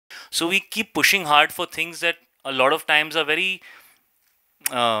So we keep pushing hard for things that a lot of times are very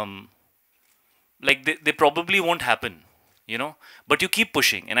um, like they probably won't happen, you know, but you keep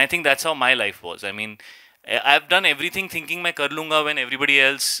pushing. And I think that's how my life was. I mean, I've done everything thinking मैं कर लूँगा when everybody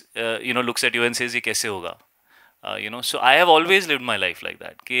else you know looks at you and says ये कैसे होगा. You know, so I have always lived my life like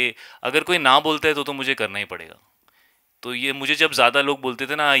that कि अगर कोई ना बोलता है तो मुझे करना ही पड़ेगा. तो ये मुझे जब ज़्यादा लोग बोलते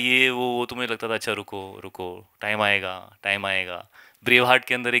थे ना ये वो तो मुझे लगता था अच्छा रुको रुको, टाइम आएगा टाइम आएगा. ब्रेव हार्ट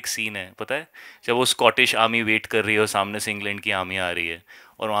के अंदर एक सीन है पता है, जब वो स्कॉटिश आर्मी वेट कर रही है और सामने से इंग्लैंड की आर्मी आ रही है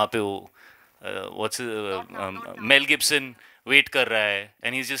और वहाँ पे वो व्हाट्स मेल गिब्सन वेट कर रहा है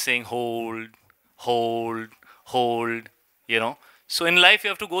and he is just saying hold hold hold, you know. So in life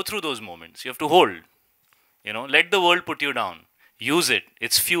you have to go through those moments, you have to hold, you know, let the world put you down, use it,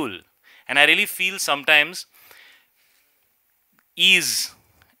 it's fuel. And I really feel sometimes ease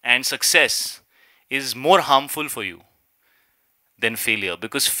and success is more harmful for you than failure,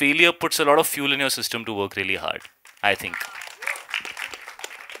 because failure puts a lot of fuel in your system to work really hard, I think.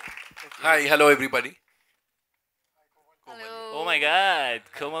 Hi, hello everybody. Hello. Oh my god,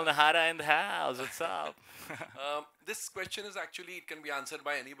 Komal Nahara in the house, what's up? This question is actually, it can be answered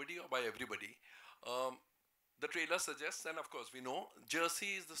by anybody or by everybody. The trailer suggests, and of course we know,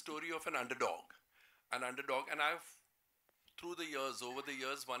 Jersey is the story of an underdog. And through the years, over the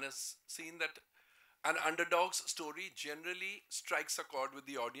years, one has seen that an underdog's story generally strikes a chord with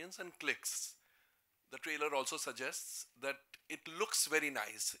the audience and clicks. The trailer also suggests that it looks very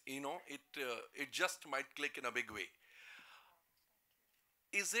nice, you know, it just might click in a big way.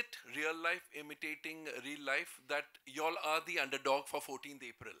 Is it real life imitating real life that y'all are the underdog for 14th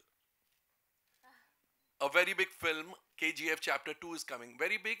April? A very big film, KGF Chapter 2 is coming.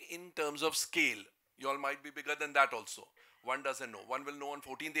 Very big in terms of scale. Y'all might be bigger than that also. One doesn't know. One will know on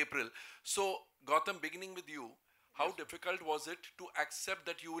 14th April. So, Gautam, beginning with you, how difficult was it to accept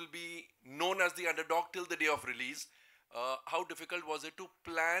that you will be known as the underdog till the day of release? How difficult was it to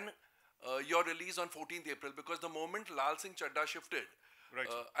plan your release on 14th April? Because the moment Lal Singh Chadda shifted, Right.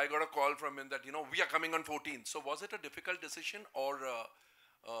 I got a call from him that, you know, we are coming on 14th. So was it a difficult decision or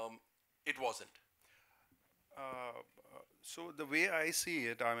it wasn't? So the way I see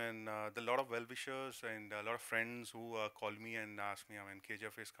it, I mean, the lot of well-wishers and a lot of friends who call me and ask me, I mean,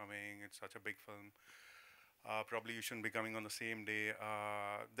 KGF is coming, it's such a big film. Probably you shouldn't be coming on the same day.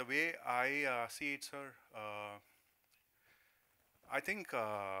 The way I see it, sir, I think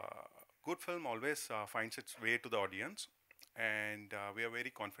good film always finds its way to the audience, and we are very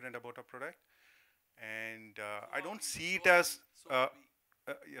confident about our product. And I don't see it as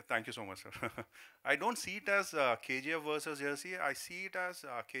yeah, thank you so much, sir. I don't see it as KGF versus Jersey. I see it as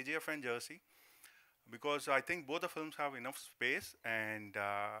KGF and Jersey, because I think both the films have enough space. And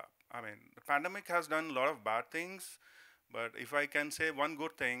I mean, the pandemic has done a lot of bad things, but if I can say one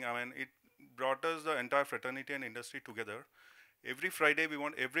good thing, I mean, it brought us the entire fraternity and industry together. Every Friday, we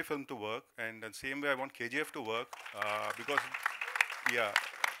want every film to work, and the same way I want KGF to work, because yeah,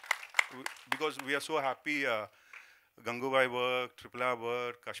 because we are so happy. Gangubai worked, Triple R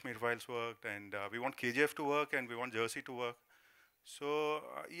worked, Kashmir Files worked, and we want KGF to work and we want Jersey to work. So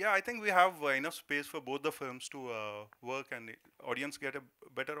yeah, I think we have enough space for both the films to work, and the audience get a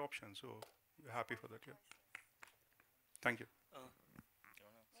better option. So we're happy for that. Yeah. Thank you.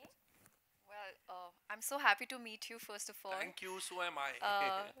 Well, I'm so happy to meet you, first of all. Thank you, so am I.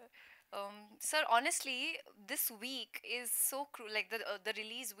 Sir, honestly, this week is so like the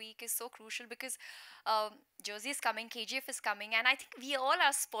release week is so crucial because Jersey is coming, KGF is coming, and I think we all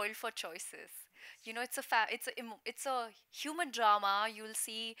are spoiled for choices. You know, it's a human drama. You'll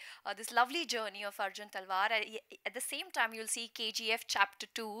see this lovely journey of Arjun Talwar. At the same time, you'll see KGF Chapter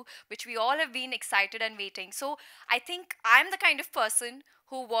 2, which we all have been excited and waiting. So I think I'm the kind of person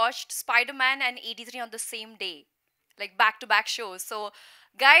who watched Spider-Man and 83 on the same day, like back-to-back shows. So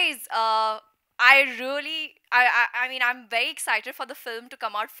guys, I mean, I'm very excited for the film to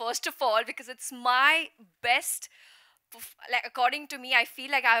come out, first of all, because it's my best, like, according to me, I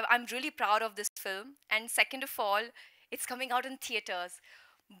feel like I'm really proud of this film. And second of all, it's coming out in theaters.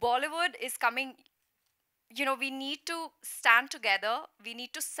 Bollywood is coming. You know, we need to stand together. We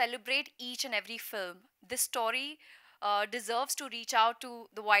need to celebrate each and every film. This story deserves to reach out to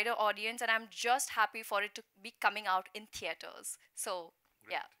the wider audience, and I'm just happy for it to be coming out in theaters. So,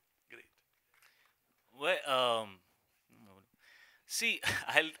 yeah. Great. Well, see,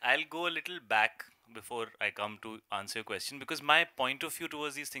 I'll go a little back before I come to answer your question, because my point of view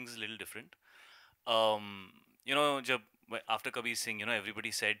towards these things is a little different. You know, after Kabir Singh, you know, everybody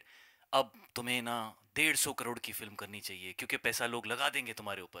said, अब तुम्हें ना 150 करोड़ की film करनी चाहिए क्योंकि पैसा लोग लगा देंगे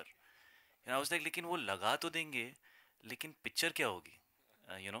तुम्हारे ऊपर. And I was like, लेकिन वो लगा तो देंगे, लेकिन पिक्चर क्या होगी?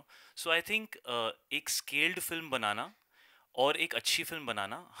 You know. So I think एक स्केल्ड फिल्म बनाना और एक अच्छी फिल्म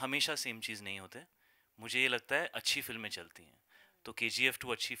बनाना हमेशा सेम चीज़ नहीं होते. मुझे ये लगता है अच्छी फिल्में चलती हैं. तो KGF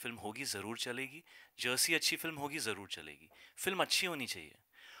 2 अच्छी फिल्म होगी, ज़रूर चलेगी. जर्सी अच्छी फिल्म होगी, ज़रूर चलेगी. फिल्म अच्छी होनी चाहिए.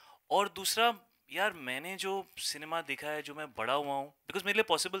 और दूसरा, यार मैंने जो सिनेमा देखा है, जो मैं बड़ा हुआ हूँ, बिकॉज मेरे लिए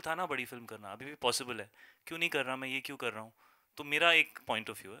पॉसिबल था ना बड़ी फिल्म करना, अभी भी पॉसिबल है. क्यों नहीं कर रहा मैं, ये क्यों कर रहा हूँ? तो मेरा एक पॉइंट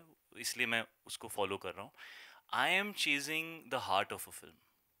ऑफ व्यू है, इसलिए मैं उसको फॉलो कर रहा हूँ. I am chasing the heart of a film.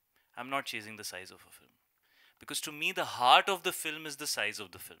 I am not chasing the size of a film. Because to me, the heart of the film is the size of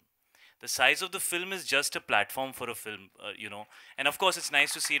the film. The size of the film is just a platform for a film, And of course, it's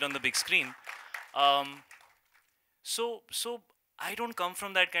nice to see it on the big screen. Um, so I don't come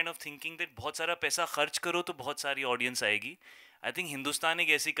from that kind of thinking that बहुत सारा पैसा खर्च करो तो बहुत सारी audience आएगी. I think Hindustan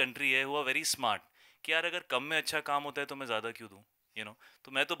एक ऐसी country है, who are very smart, कि यार अगर कम में अच्छा काम होता है तो मैं ज़्यादा क्यों दूँ.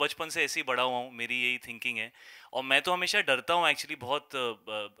 तो मैं तो बचपन से ऐसे ही बड़ा हुआ हूँ, मेरी यही थिंकिंग है. और मैं तो हमेशा डरता हूँ एक्चुअली बहुत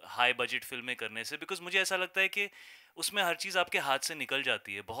हाई बजट फिल्में करने से, बिकॉज मुझे ऐसा लगता है कि उसमें हर चीज़ आपके हाथ से निकल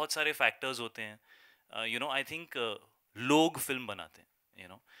जाती है, बहुत सारे फैक्टर्स होते हैं. आई थिंक लोग फिल्म बनाते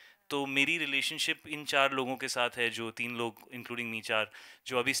हैं. तो मेरी रिलेशनशिप इन 4 लोगों के साथ है, जो 3 लोग इंक्लूडिंग मी 4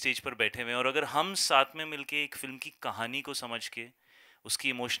 जो अभी स्टेज पर बैठे हुए हैं. और अगर हम साथ में मिलके एक फिल्म की कहानी को समझ के, उसकी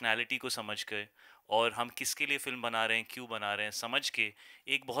इमोशनैलिटी को समझ के, और हम किसके लिए फिल्म बना रहे हैं, क्यों बना रहे हैं, समझ के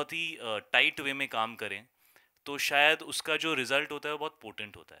एक बहुत ही टाइट वे में काम करें, तो शायद उसका जो रिजल्ट होता है वो बहुत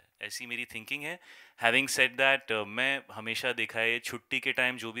पोटेंट होता है. ऐसी मेरी थिंकिंग है. हैविंग सेड दैट, मैं हमेशा देखा है छुट्टी के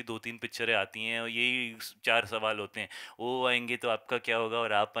टाइम जो भी 2-3 पिक्चरें आती हैं, और यही 4 सवाल होते हैं. वो आएंगे तो आपका क्या होगा,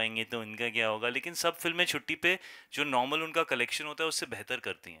 और आप आएंगे तो उनका क्या होगा. लेकिन सब फिल्में छुट्टी पे जो नॉर्मल उनका कलेक्शन होता है उससे बेहतर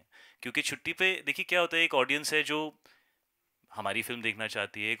करती हैं. क्योंकि छुट्टी पे देखिए क्या होता है, एक ऑडियंस है जो हमारी फिल्म देखना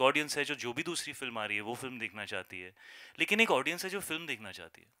चाहती है, एक ऑडियंस है जो भी दूसरी फिल्म आ रही है वो फिल्म देखना चाहती है, लेकिन एक ऑडियंस है जो फिल्म देखना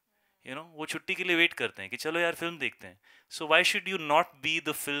चाहती है. वो छुट्टी के लिए वेट करते हैं कि चलो यार फिल्म देखते हैं. So why should you not be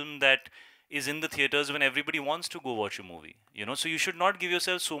the film that is in the theaters when everybody wants to go watch a movie, so you should not give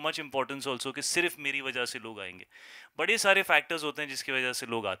yourself so much importance also कि सिर्फ मेरी वजह से लोग आएंगे. बड़े सारे factors होते हैं जिसकी वजह से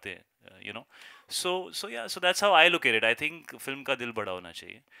लोग आते हैं, so that's how I look at it. I think film का दिल बड़ा होना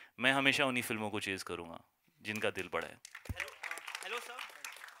चाहिए. मैं हमेशा उन्हीं फिल्मों को चेज करूंगा जिनका दिल बड़ा है. Hello, sir.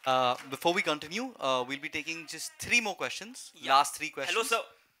 Before we continue, we'll be taking just 3 more questions. Yeah. Last 3 questions. Hello, sir.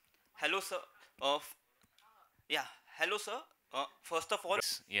 Hello, sir. Yeah. Hello, sir. First of all,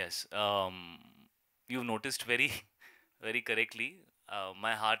 Yes. You've noticed very, very correctly.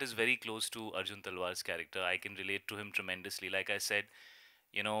 My heart is very close to Arjun Talwar's character. I can relate to him tremendously. Like I said,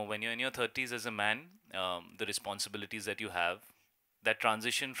 when you're in your 30s as a man, the responsibilities that you have, that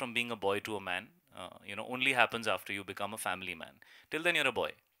transition from being a boy to a man, only happens after you become a family man. Till then, you're a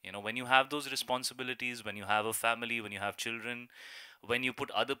boy. When you have those responsibilities, when you have a family, when you have children, when you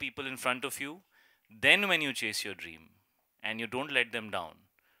put other people in front of you, then when you chase your dream and you don't let them down,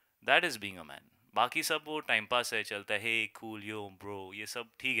 that is being a man. बाकी सब वो time pass है, चलता है, हे cool यो bro, ये सब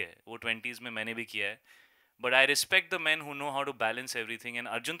ठीक है, वो 20s में मैंने भी किया है. But I respect the men who know how to balance everything,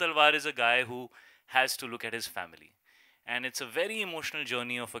 and Arjun Talwar is a guy who has to look at his family, and it's a very emotional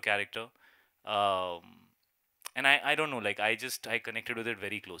journey of a character. And I don't know, like I connected with it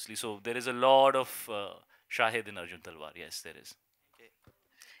very closely. So there is a lot of Shahid in Arjun Talwar. Yes, there is. okay.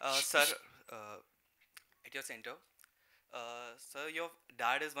 Sir, at your center, sir, your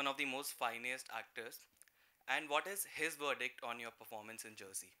dad is one of the most finest actors. And what is his verdict on your performance in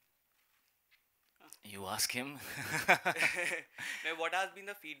Jersey? You ask him. Now, what has been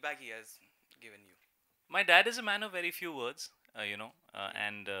the feedback he has given you? My dad is a man of very few words,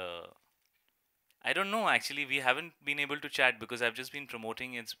 and I don't know, actually. We haven't been able to chat because I've just been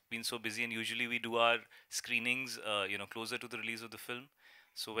promoting. It's been so busy, and usually we do our screenings, closer to the release of the film.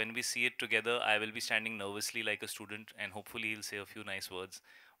 So when we see it together, I will be standing nervously like a student, and hopefully he'll say a few nice words.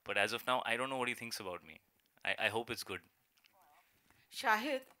 But as of now, I don't know what he thinks about me. I hope it's good.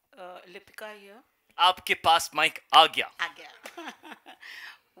 Shahid, Lipika here. आपके पास mic आ गया. Again.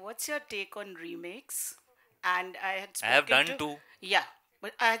 What's your take on remakes? And I had I have spoken done two. Yeah,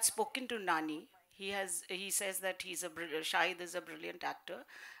 but I had spoken to Nani. He says that Shahid is a brilliant actor,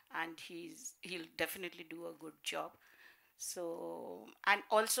 and he'll definitely do a good job. So, and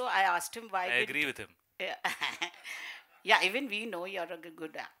also I asked him why. I agree with him. Yeah, even we know you're a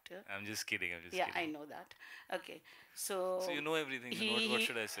good actor. I'm just kidding. I'm just Yeah, kidding. I know that. Okay, so. So you know everything. Then what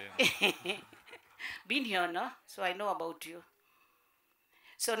should I say? Been here, na? So I know about you.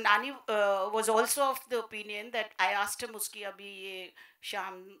 So Nani was also of the opinion that I asked him, उसकी अभी ये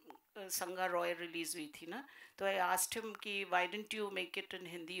शाम संगा Roy release हुई थी ना, तो I asked him कि why didn't you make it in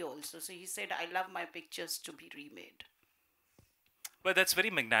Hindi also? So he said, I love my pictures to be remade. But that's very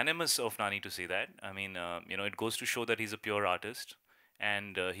magnanimous of Nani to say that. I mean, it goes to show that he's a pure artist,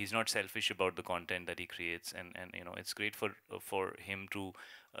 and he's not selfish about the content that he creates, and it's great for him to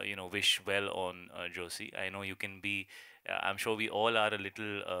wish well on Josie. I know you can be, I'm sure we all are a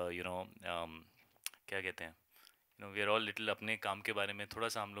little क्या कहते हैं, we are all little अपने काम के बारे में थोड़ा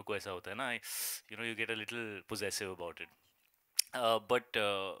सा हम लोग को ऐसा होता है ना, you get a little possessive about it, but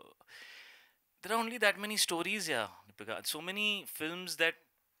there are only that many stories, yeah, Deepika. So many films that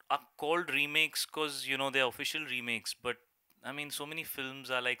are called remakes because they're official remakes, but I mean, so many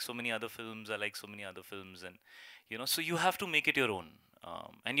films are like so many other films are like so many other films, and so you have to make it your own,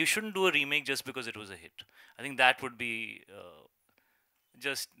 and you shouldn't do a remake just because it was a hit. I think that would be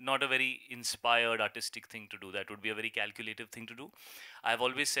just not a very inspired artistic thing to do. That would be a very calculative thing to do. I've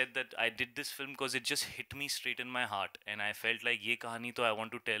always said that I did this film because it just hit me straight in my heart, and I felt like ye kahani to I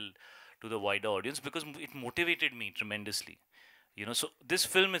want to tell to the wider audience because it motivated me tremendously. So this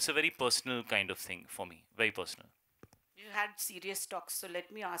film, it's a very personal kind of thing for me, very personal. You had serious talks, so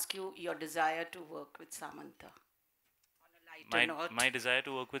let me ask you your desire to work with Samantha. On a lighter note. My desire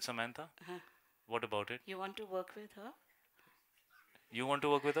to work with Samantha? What about it? You want to work with her? You want to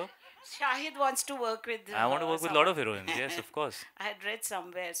work with her? Shahid wants to work with her. I want to work with a lot of heroines, yes, of course. I had read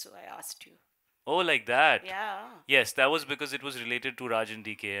somewhere, so I asked you. Oh, like that? Yeah. Yes, that was because it was related to Raj and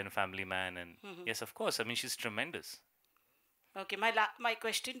DK and Family Man, and yes, of course. I mean, she's tremendous. Okay, my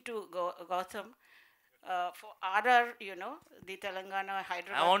question to Gautam, for RR, the Telangana,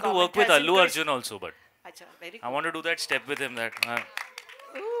 Hyderabad. I want to work with Allu Arjun also, but Achha, very good. I want to do that step with him that.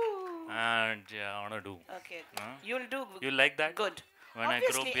 And yeah, I want to do. Okay, you'll do. You like that? Good. When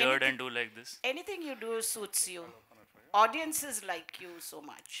Obviously, I grow beard and do like this. Anything you do suits you. Audiences like you so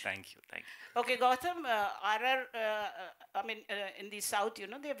much. Thank you. Okay, Gautam, RR, in the south,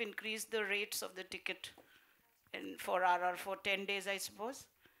 they've increased the rates of the ticket for RR for 10 days, I suppose.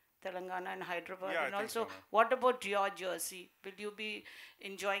 Telangana and Hyderabad. Yeah, and I think also, so. what about your jersey? Will you be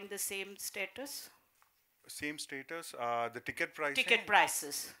enjoying the same status? Same status. The ticket price. Ticket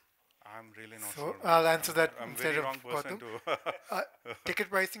prices. I'm really not So sure. I'll answer that I'm instead very of wrong person Gautam. to. Ticket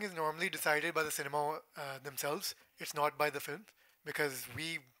pricing is normally decided by the cinema themselves. It's not by the film because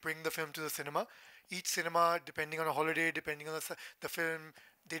we bring the film to the cinema. Each cinema, depending on a holiday, depending on the film,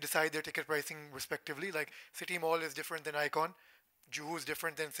 they decide their ticket pricing respectively. Like City Mall is different than Icon. Juhu is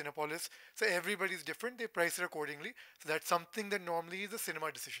different than Cinepolis. So everybody's different. They price it accordingly. So that's something that normally is a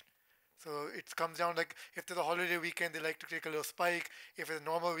cinema decision. So it comes down like if there's a holiday weekend, they like to take a little spike. If it's a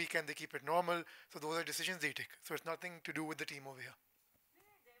normal weekend, they keep it normal. So those are decisions they take. So it's nothing to do with the team over here.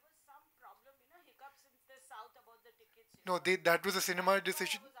 There was some problem, hiccups in the south about the tickets. No, that was a cinema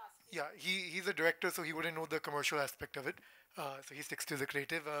decision. Yeah, he's a director, so he wouldn't know the commercial aspect of it. So he sticks to the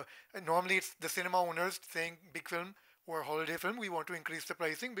creative. And normally it's the cinema owners saying big film or holiday film, we want to increase the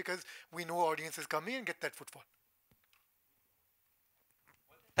pricing because we know audience is coming and get that footfall.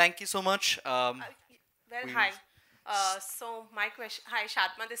 Thank you so much. Well, hi. So my question, hi,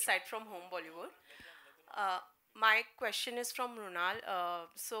 Shatma this side from Home Bollywood. My question is from Mrunal.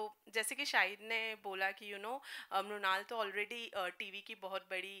 So जैसे कि शाहिद ने बोला कि मृणाल तो already TV की बहुत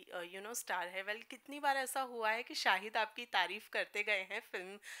बड़ी star है. वेल कितनी बार ऐसा हुआ है कि शाहिद आपकी तारीफ करते गए हैं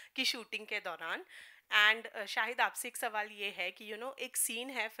फिल्म की शूटिंग के दौरान. एंड शाहिद आपसे एक सवाल ये है कि एक सीन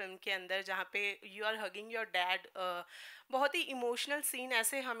है फिल्म के अंदर जहाँ पे you are hugging your dad. बहुत ही इमोशनल सीन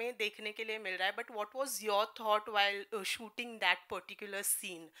ऐसे हमें देखने के लिए मिल रहा है. But what was your thought while shooting that particular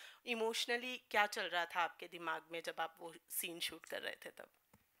scene? Emotionally क्या चल रहा था आपके दिमाग में जब आप वो सीन शूट कर रहे थे तब?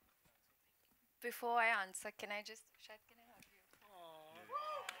 Before I answer, can I just Shahid, can I hug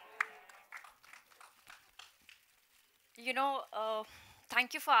you?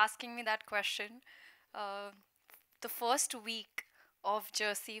 Thank you for asking me that question. The first week of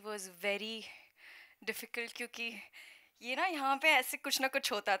Jersey was very difficult क्योंकि यहाँ पे ऐसे कुछ ना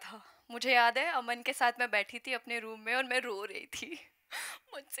कुछ होता था. मुझे याद है अमन के साथ मैं बैठी थी अपने रूम में और मैं रो रही थी.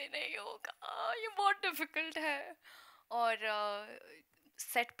 मुझसे नहीं होगा, ये बहुत डिफिकल्ट है. और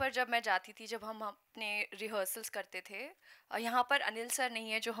सेट पर जब मैं जाती थी, जब हम अपने रिहर्सल्स करते थे, यहाँ पर अनिल सर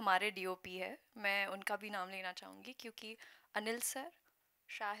नहीं है जो हमारे डीओपी है. मैं उनका भी नाम लेना चाहूँगी क्योंकि Anil sir,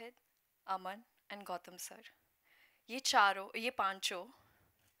 Shahid, Aman and Gautam sir, ये चारों,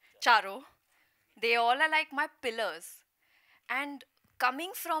 they all are like my pillars. And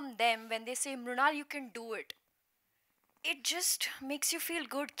coming from them, when they say, Mrunal, you can do it, it just makes you feel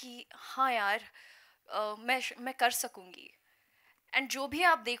good कि हाँ यार मैं कर सकूँगी. And जो भी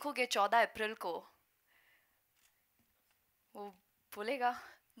आप देखोगे 14 अप्रैल को वो बोलेगा.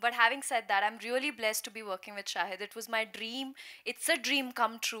 But having said that, I'm really blessed to be working with Shahid. It was my dream. It's a dream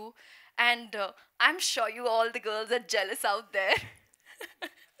come true. And I'm sure you all the girls are jealous out there.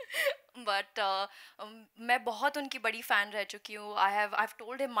 but मैं बहुत उनकी बड़ी fan रह चुकी हूँ. I've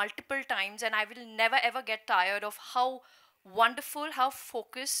told him multiple times, and I will never ever get tired of how wonderful, how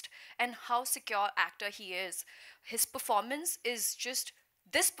focused, and how secure actor he is. His performance is just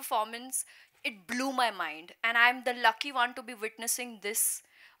this performance. It blew my mind, and I'm the lucky one to be witnessing this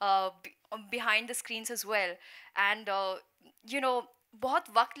behind the screens as well. And you know, बहुत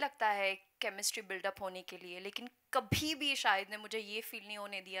वक्त लगता है chemistry buildup होने के लिए, लेकिन कभी भी शाहिद ने मुझे ये फील नहीं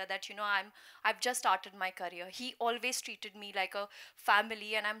होने दिया that you know I've just started my career. He always treated me like a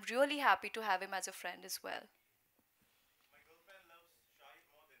family, and I'm really happy to have him as a friend as well.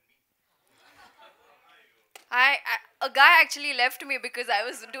 A guy actually left me because I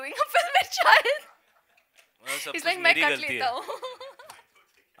was doing a film with Shahid. He's like, मैं cut लेता हूँ.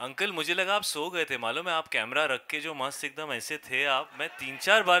 Uncle मुझे लगा आप सो गए थे, मालूम है आप कैमरा रख के जो मस्त एकदम ऐसे थे आप, मैं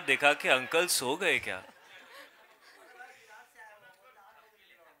 3-4 बार देखा कि अंकल सो गए क्या.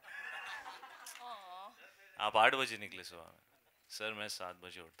 आप 8 बजे निकले सुबह में. सर मैं 7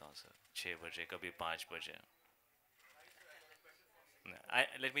 बजे उठता हूँ सर, 6 बजे, कभी 5 बजे.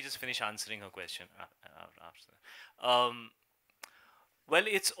 Let me just finish answering her question. Well,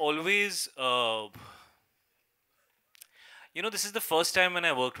 it's always you know, this is the first time when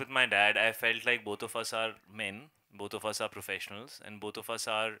I worked with my dad, I felt like both of us are men, both of us are professionals, and both of us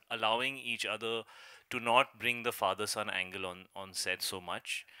are allowing each other to not bring the father-son angle on set so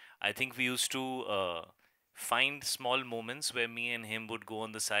much. I think we used to find small moments where me and him would go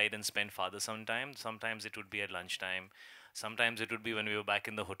on the side and spend father-son time. Sometimes it would be at lunchtime. Sometimes it would be when we were back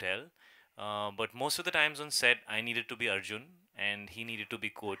in the hotel. But most of the times on set, I needed to be Arjun, and he needed to be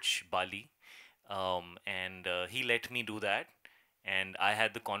Coach Bali. And he let me do that, and I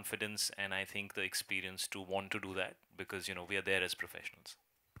had the confidence and I think the experience to want to do that because you know we are there as professionals.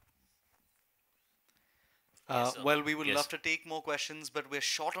 Well, we would love to take more questions, but we're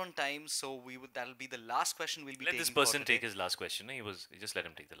short on time, so that'll be the last question we'll be Let taking. this person take his last question. Just let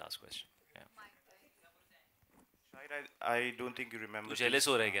him take the last question. Yeah. I don't think you remember. तू jealous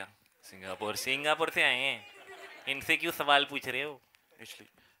हो रहा है क्या? Singapore से आए हैं. इनसे क्यों सवाल पूछ रहे हो? Actually,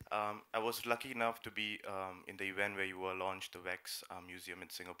 I was lucky enough to be in the event where you were launched the Wax Museum in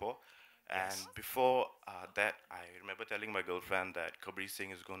Singapore. And before that, I remember telling my girlfriend that Kabir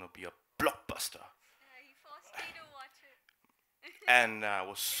Singh is going to be a blockbuster. Yeah, he forced me to watch it. And I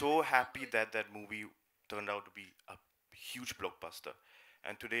was so happy that that movie turned out to be a huge blockbuster.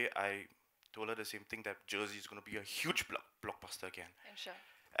 And today I told her the same thing, that Jersey is going to be a huge blockbuster again. Sure.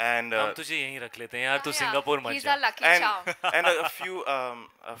 And हम तुझे यहीं रख लेते हैं यार, तू Singapore मत He's जा. a lucky charm. And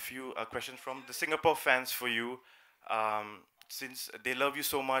a few questions from the Singapore fans for you. Since they love you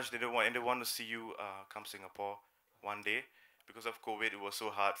so much, they want to see you come Singapore one day. Because of COVID, it was so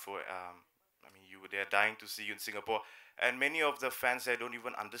hard for they are dying to see you in Singapore. And many of the fans there don't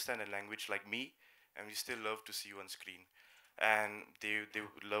even understand the language like me, and we still love to see you on screen. And they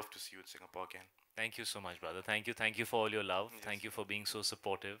would love to see you in Singapore again. Thank you so much, brother. Thank you for all your love. Yes. Thank you for being so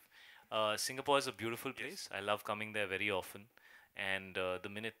supportive. Singapore is a beautiful place. I love coming there very often. And the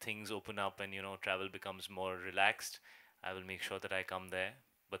minute things open up and you know travel becomes more relaxed, I will make sure that I come there.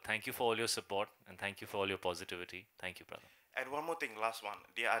 But thank you for all your support and thank you for all your positivity. Thank you, brother. And one more thing, last one.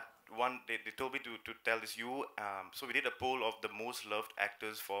 They told me to tell this. So we did a poll of the most loved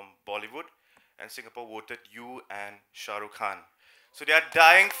actors from Bollywood, and Singapore voted you and Shah Rukh Khan. So they are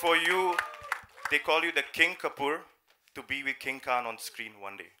dying for you. They call you the King Kapoor to be with King Khan on screen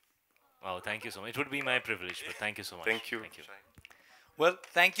one day. Wow, thank you so much. It would be my privilege, but thank you so much. Thank you. Thank you. Well,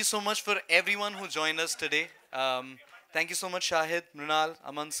 thank you so much for everyone who joined us today. Thank you so much, Shahid, Mrunal,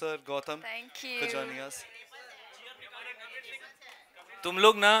 Aman sir, Gautam, for joining us. तुम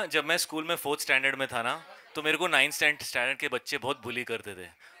लोग ना, जब मैं school में 4th standard में था ना, तो मेरे को 9th स्टैंडर्ड के बच्चे बहुत बुली करते थे.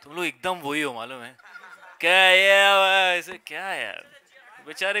 तुम लोग एकदम वही हो, मालूम है? क्या है ऐसे, क्या है यार?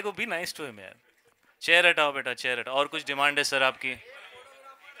 बेचारे को भी नाइस टू हिम यार. चेयर हटाओ बेटा, चेयर हटाओ. और कुछ डिमांड है सर आपकी?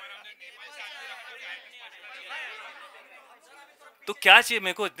 तो क्या चाहिए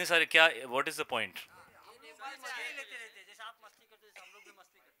मेरे को इतने सारे? क्या, व्हाट इज द पॉइंट?